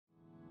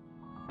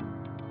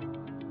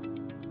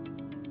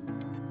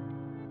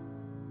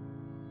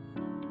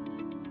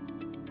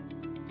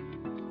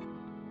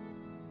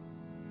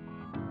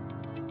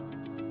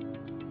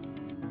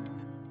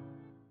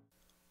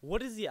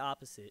What is the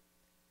opposite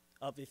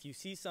of if you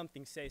see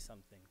something, say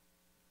something?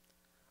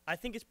 I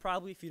think it's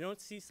probably if you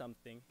don't see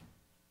something,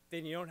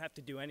 then you don't have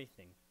to do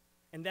anything.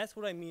 And that's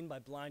what I mean by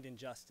blind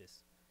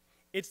injustice.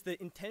 It's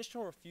the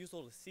intentional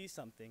refusal to see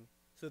something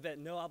so that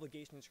no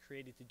obligation is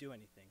created to do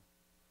anything.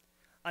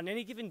 On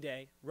any given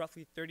day,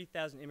 roughly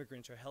 30,000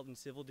 immigrants are held in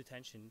civil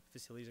detention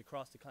facilities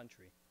across the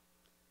country.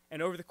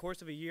 And over the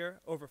course of a year,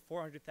 over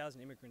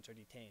 400,000 immigrants are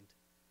detained.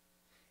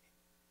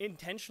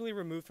 Intentionally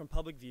removed from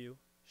public view,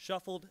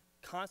 shuffled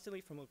constantly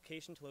from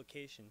location to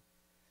location,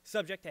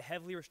 subject to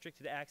heavily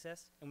restricted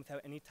access and without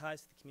any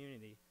ties to the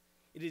community,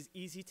 it is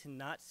easy to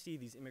not see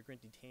these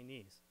immigrant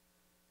detainees.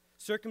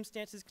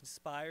 Circumstances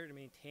conspire to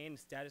maintain a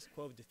status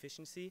quo of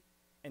deficiency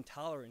and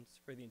tolerance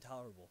for the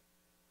intolerable.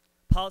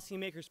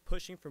 Policymakers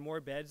pushing for more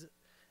beds,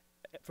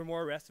 for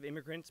more arrests of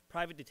immigrants,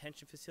 private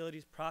detention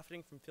facilities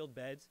profiting from filled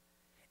beds,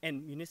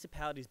 and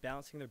municipalities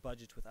balancing their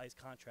budgets with ICE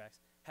contracts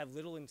have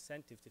little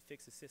incentive to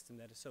fix a system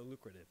that is so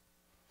lucrative.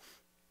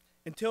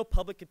 Until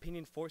public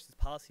opinion forces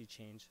policy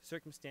change,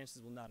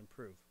 circumstances will not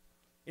improve.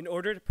 In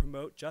order to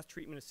promote just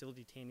treatment of civil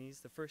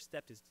detainees, the first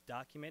step is to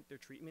document their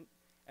treatment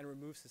and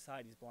remove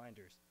society's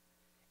blinders.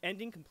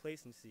 Ending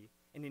complacency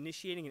and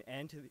initiating an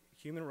end to the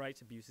human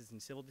rights abuses in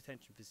civil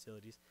detention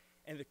facilities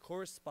and the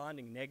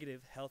corresponding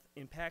negative health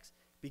impacts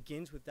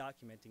begins with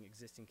documenting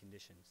existing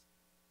conditions.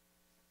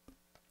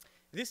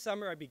 This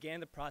summer, I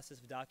began the process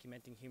of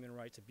documenting human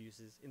rights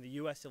abuses in the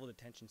U.S. civil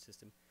detention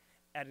system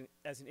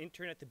as an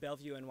intern at the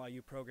Bellevue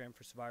NYU Program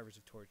for Survivors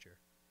of Torture.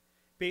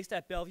 Based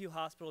at Bellevue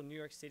Hospital in New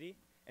York City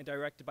and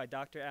directed by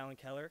Dr. Alan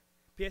Keller,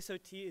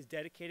 PSOT is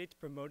dedicated to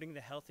promoting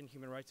the health and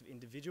human rights of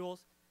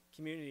individuals,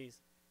 communities,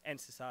 and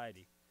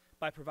society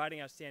by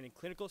providing outstanding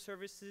clinical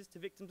services to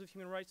victims of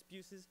human rights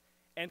abuses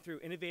and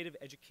through innovative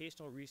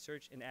educational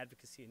research and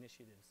advocacy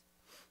initiatives.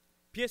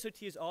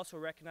 PSOT is also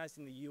recognized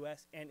in the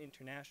U.S. and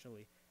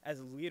internationally as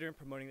a leader in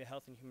promoting the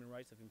health and human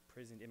rights of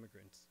imprisoned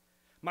immigrants.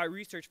 My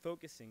research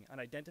focusing on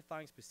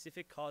identifying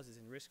specific causes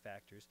and risk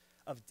factors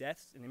of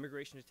deaths in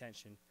immigration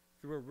detention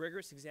through a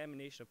rigorous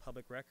examination of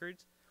public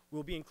records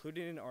will be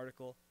included in an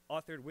article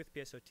authored with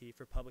PSOT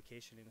for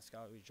publication in a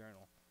scholarly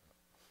journal.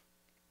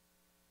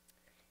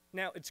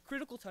 Now, it's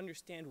critical to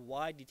understand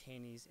why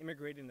detainees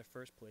immigrated in the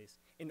first place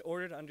in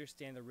order to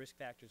understand the risk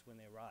factors when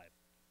they arrive.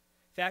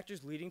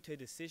 Factors leading to a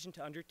decision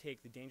to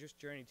undertake the dangerous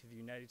journey to the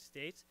United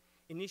States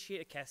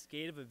initiate a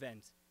cascade of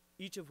events,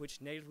 each of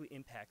which negatively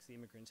impacts the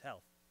immigrant's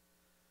health.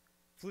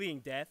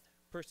 Fleeing death,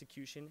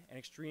 persecution, and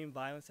extreme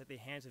violence at the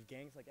hands of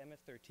gangs like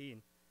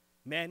MS-13,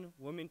 men,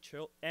 women,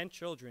 and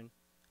children,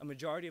 a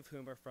majority of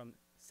whom are from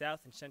South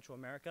and Central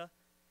America,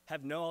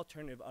 have no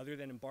alternative other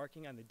than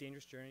embarking on the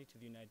dangerous journey to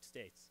the United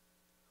States.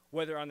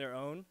 Whether on their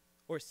own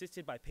or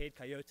assisted by paid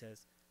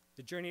coyotes,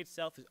 the journey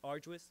itself is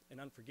arduous and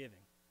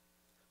unforgiving.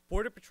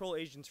 Border Patrol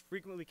agents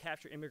frequently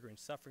capture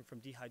immigrants suffering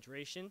from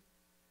dehydration,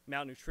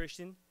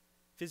 malnutrition,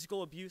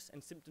 physical abuse,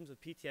 and symptoms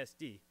of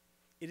PTSD.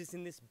 It is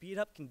in this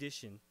beat-up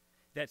condition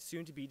that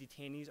soon-to-be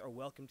detainees are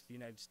welcomed to the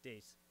United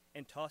States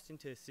and tossed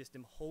into a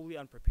system wholly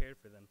unprepared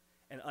for them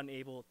and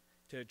unable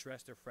to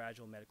address their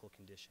fragile medical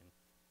condition.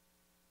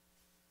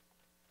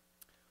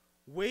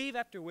 Wave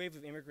after wave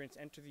of immigrants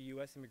enter the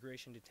U.S.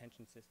 immigration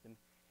detention system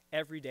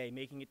every day,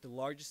 making it the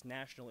largest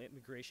national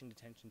immigration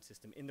detention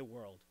system in the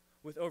world,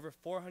 with over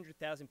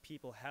 400,000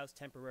 people housed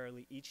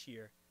temporarily each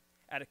year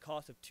at a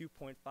cost of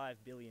 $2.5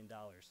 billion.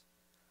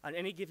 On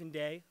any given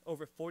day,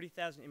 over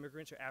 40,000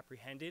 immigrants are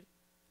apprehended,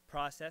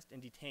 processed,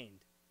 and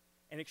detained,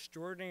 an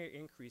extraordinary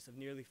increase of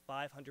nearly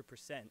 500%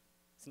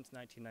 since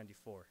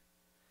 1994.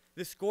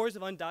 The scores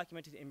of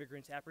undocumented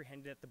immigrants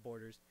apprehended at the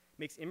borders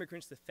makes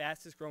immigrants the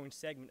fastest growing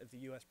segment of the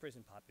U.S.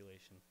 prison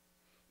population.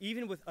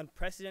 Even with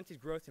unprecedented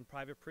growth in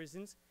private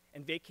prisons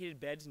and vacated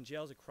beds in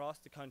jails across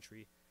the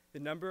country, the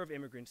number of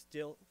immigrants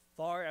still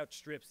far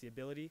outstrips the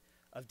ability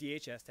of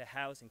DHS to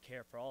house and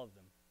care for all of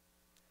them.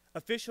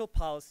 Official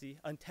policy,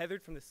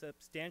 untethered from the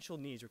substantial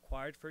needs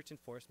required for its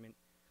enforcement,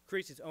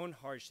 creates its own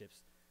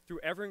hardships through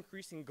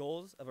ever-increasing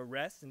goals of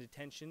arrests and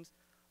detentions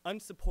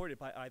unsupported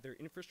by either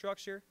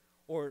infrastructure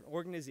or an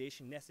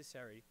organization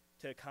necessary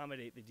to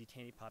accommodate the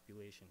detainee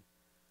population.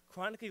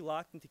 Chronically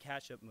locked into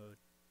catch-up mode,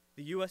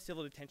 the U.S.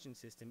 civil detention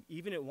system,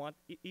 even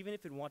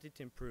if it wanted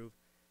to improve,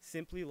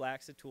 simply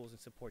lacks the tools and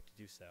support to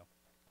do so.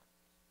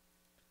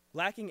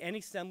 Lacking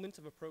any semblance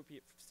of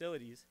appropriate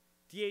facilities,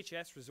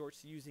 DHS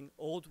resorts to using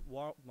old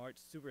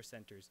Walmart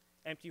supercenters,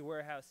 empty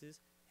warehouses,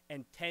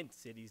 and tent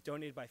cities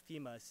donated by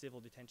FEMA as civil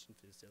detention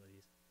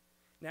facilities.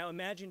 Now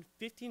imagine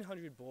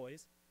 1,500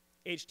 boys,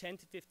 aged 10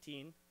 to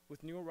 15,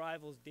 with new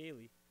arrivals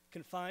daily,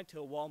 confined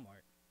to a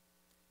Walmart.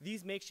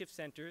 These makeshift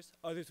centers,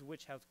 others of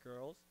which house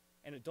girls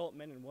and adult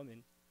men and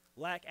women,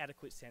 lack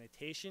adequate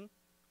sanitation,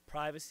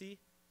 privacy,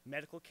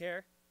 medical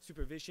care,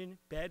 supervision,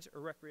 beds, or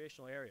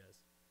recreational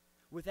areas.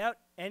 Without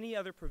any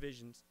other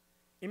provisions,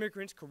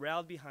 immigrants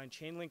corralled behind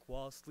chain-link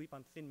walls sleep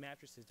on thin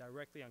mattresses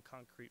directly on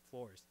concrete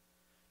floors,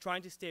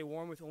 trying to stay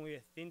warm with only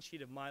a thin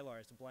sheet of Mylar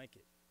as a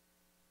blanket.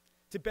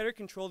 To better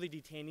control the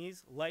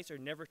detainees, lights are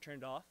never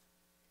turned off,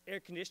 air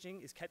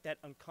conditioning is kept at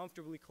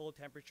uncomfortably cold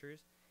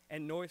temperatures,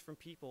 and noise from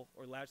people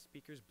or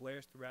loudspeakers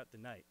blares throughout the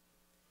night.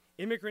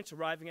 Immigrants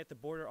arriving at the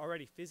border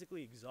already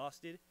physically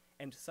exhausted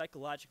and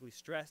psychologically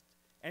stressed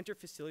enter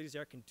facilities that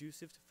are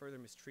conducive to further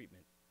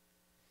mistreatment.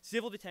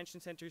 Civil detention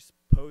centers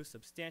pose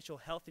substantial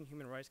health and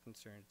human rights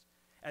concerns,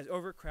 as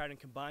overcrowding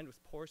combined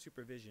with poor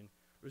supervision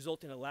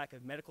result in a lack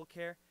of medical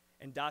care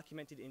and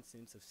documented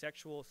incidents of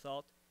sexual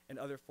assault and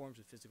other forms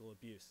of physical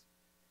abuse.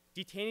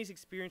 Detainees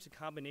experience a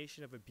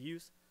combination of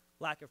abuse,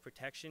 lack of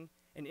protection,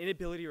 and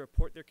inability to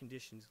report their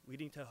conditions,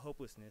 leading to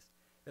hopelessness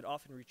that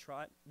often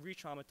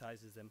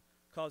re-traumatizes them,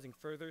 causing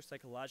further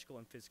psychological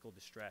and physical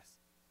distress.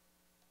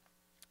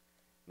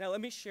 Now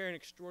let me share an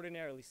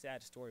extraordinarily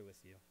sad story with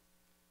you.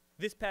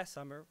 This past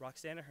summer,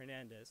 Roxana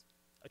Hernandez,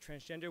 a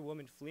transgender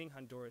woman fleeing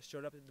Honduras,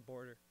 showed up at the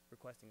border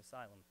requesting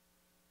asylum.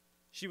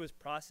 She was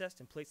processed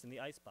and placed in the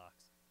ice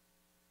box,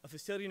 a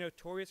facility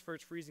notorious for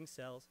its freezing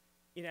cells,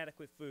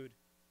 inadequate food,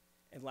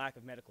 and lack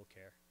of medical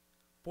care.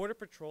 Border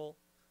Patrol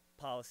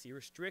policy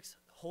restricts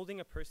holding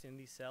a person in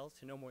these cells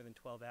to no more than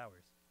 12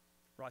 hours.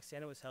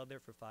 Roxana was held there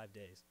for 5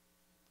 days.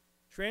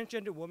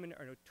 Transgender women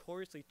are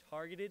notoriously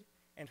targeted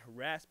and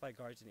harassed by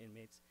guards and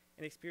inmates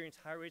and experience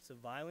high rates of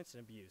violence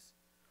and abuse.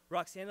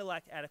 Roxana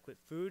lacked adequate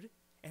food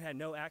and had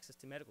no access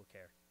to medical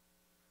care.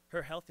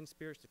 Her health and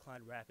spirits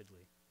declined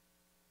rapidly.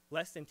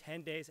 Less than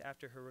 10 days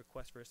after her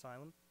request for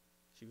asylum,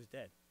 she was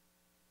dead.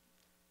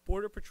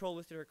 Border Patrol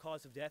listed her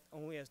cause of death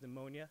only as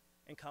pneumonia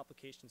and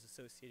complications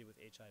associated with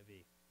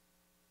HIV.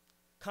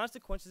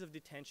 Consequences of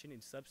detention in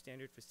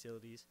substandard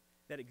facilities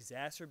that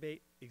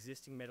exacerbate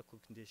existing medical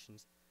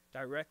conditions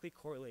directly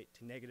correlate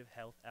to negative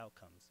health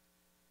outcomes.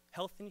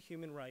 Health and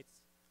human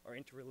rights are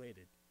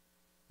interrelated.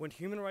 When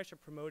human rights are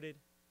promoted,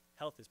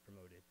 health is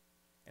promoted.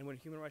 And when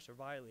human rights are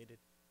violated,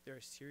 there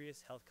are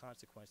serious health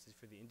consequences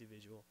for the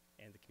individual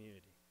and the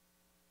community.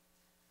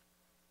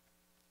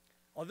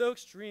 Although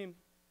extreme,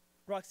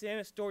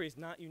 Roxana's story is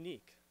not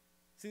unique.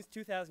 Since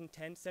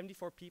 2010,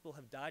 74 people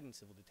have died in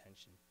civil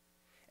detention.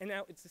 And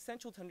now it's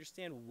essential to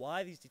understand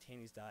why these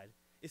detainees died,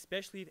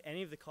 especially if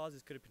any of the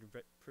causes could have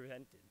been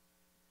prevented.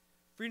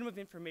 Freedom of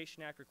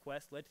Information Act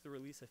requests led to the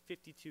release of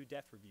 52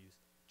 death reviews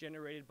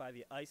generated by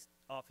the ICE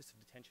Office of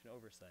Detention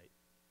Oversight.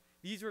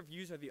 These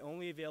reviews are the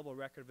only available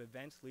record of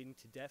events leading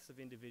to deaths of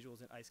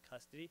individuals in ICE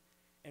custody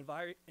and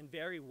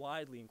vary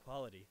widely in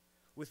quality,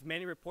 with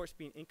many reports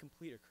being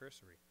incomplete or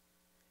cursory.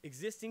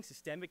 Existing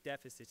systemic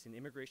deficits in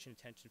immigration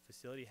detention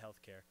facility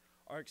healthcare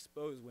are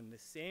exposed when the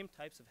same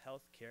types of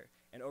healthcare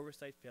and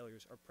oversight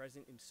failures are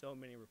present in so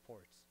many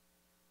reports.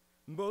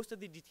 Most of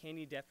the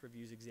detainee death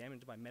reviews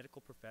examined by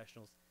medical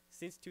professionals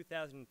since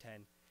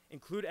 2010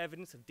 include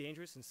evidence of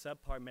dangerous and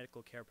subpar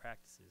medical care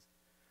practices.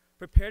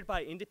 Prepared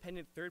by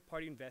independent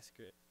third-party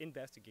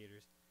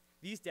investigators,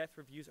 these death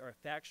reviews are a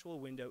factual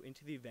window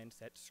into the events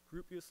that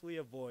scrupulously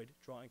avoid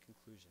drawing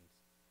conclusions.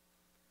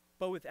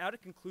 But without a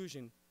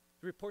conclusion,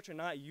 the reports are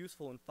not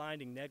useful in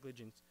finding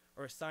negligence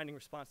or assigning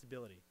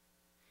responsibility.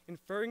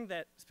 Inferring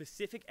that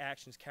specific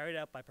actions carried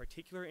out by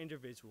particular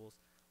individuals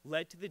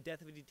led to the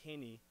death of a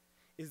detainee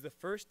is the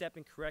first step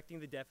in correcting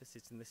the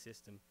deficits in the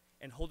system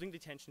and holding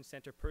detention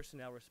center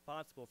personnel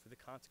responsible for the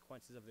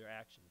consequences of their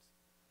actions.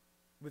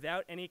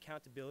 Without any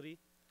accountability,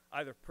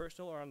 either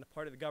personal or on the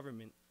part of the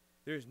government,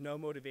 there is no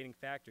motivating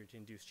factor to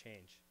induce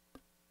change.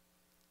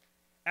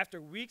 After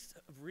weeks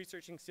of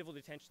researching civil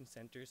detention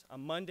centers,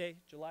 on Monday,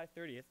 July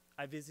 30th,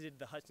 I visited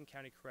the Hudson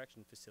County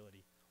Correction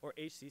Facility, or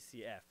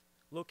HCCF,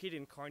 located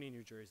in Kearney,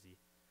 New Jersey.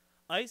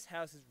 ICE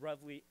houses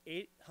roughly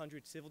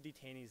 800 civil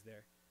detainees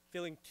there,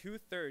 filling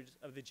 2/3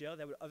 of the jail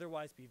that would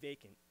otherwise be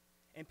vacant,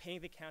 and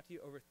paying the county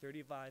over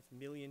 $35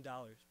 million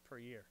per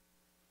year.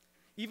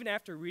 Even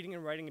after reading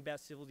and writing about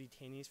civil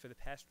detainees for the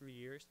past 3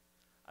 years,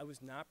 I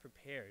was not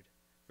prepared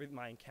for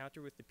my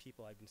encounter with the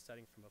people I've been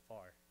studying from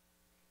afar.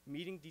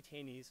 Meeting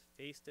detainees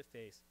face to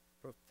face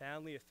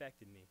profoundly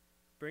affected me,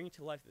 bringing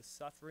to life the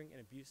suffering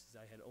and abuses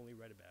I had only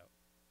read about.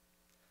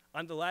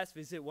 On the last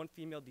visit, one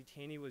female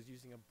detainee was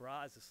using a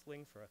bra as a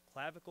sling for a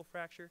clavicle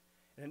fracture,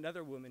 and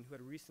another woman who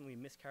had recently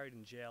miscarried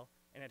in jail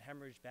and had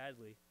hemorrhaged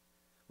badly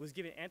was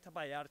given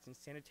antibiotics and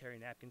sanitary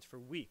napkins for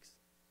weeks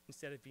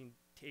instead of being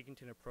taken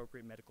to an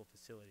appropriate medical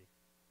facility.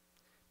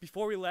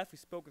 Before we left, we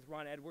spoke with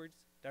Ron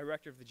Edwards,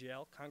 director of the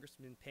jail,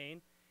 Congressman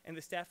Payne, and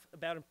the staff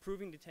about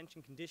improving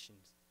detention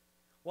conditions.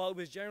 While it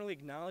was generally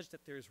acknowledged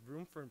that there is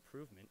room for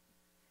improvement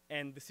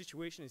and the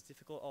situation is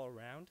difficult all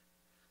around,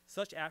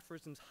 such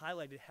aphorisms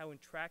highlighted how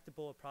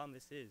intractable a problem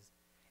this is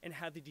and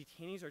how the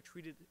detainees are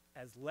treated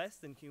as less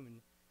than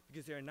human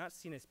because they are not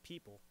seen as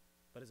people,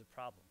 but as a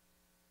problem.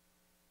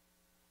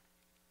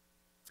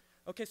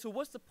 Okay, so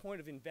what's the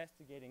point of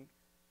investigating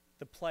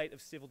the plight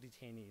of civil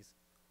detainees?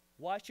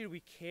 Why should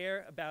we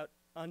care about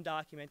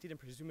undocumented and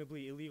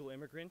presumably illegal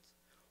immigrants?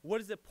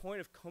 What is the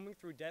point of combing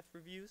through death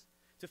reviews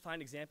to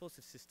find examples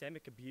of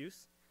systemic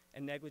abuse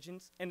and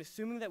negligence, and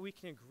assuming that we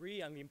can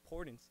agree on the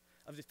importance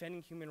of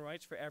defending human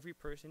rights for every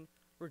person,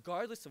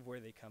 regardless of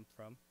where they come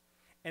from,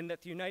 and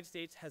that the United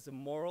States has a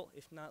moral,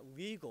 if not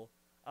legal,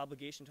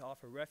 obligation to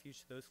offer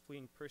refuge to those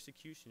fleeing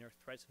persecution or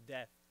threats of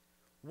death?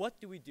 What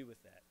do we do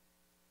with that?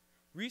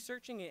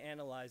 Researching and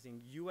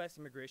analyzing U.S.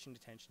 immigration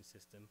detention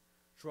system,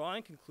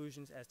 drawing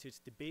conclusions as to its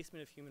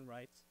debasement of human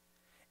rights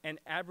and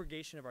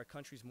abrogation of our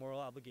country's moral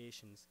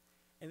obligations,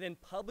 and then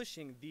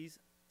publishing these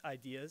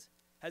ideas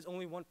has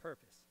only one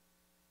purpose: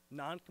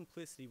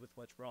 non-complicity with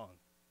what's wrong.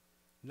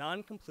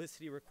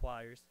 Non-complicity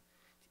requires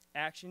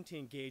action to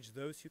engage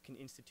those who can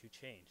institute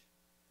change.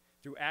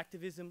 Through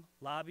activism,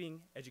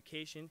 lobbying,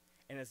 education,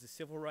 and as the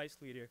civil rights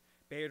leader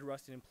Bayard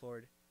Rustin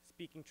implored,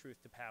 speaking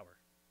truth to power.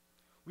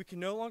 We can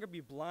no longer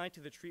be blind to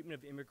the treatment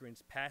of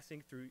immigrants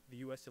passing through the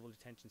U.S. civil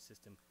detention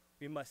system.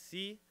 We must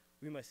see,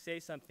 we must say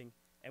something,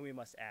 and we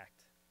must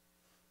act.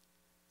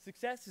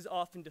 Success is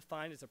often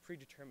defined as a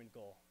predetermined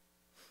goal.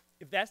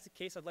 If that's the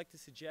case, I'd like to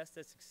suggest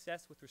that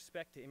success with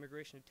respect to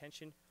immigration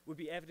detention would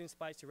be evidenced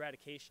by its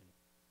eradication.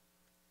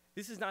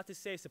 This is not to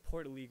say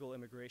support illegal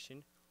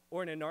immigration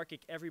or an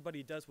anarchic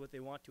everybody does what they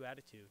want to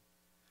attitude,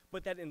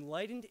 but that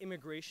enlightened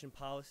immigration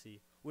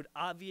policy would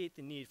obviate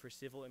the need for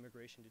civil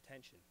immigration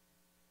detention.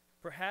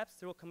 Perhaps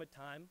there will come a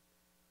time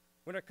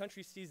when our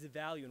country sees the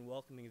value in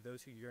welcoming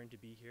those who yearn to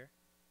be here,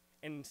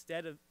 and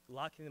instead of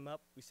locking them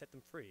up, we set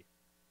them free,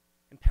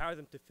 empower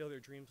them to fill their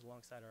dreams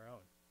alongside our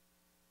own.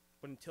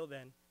 But until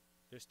then,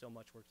 there's still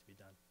much work to be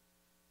done.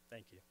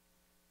 Thank you.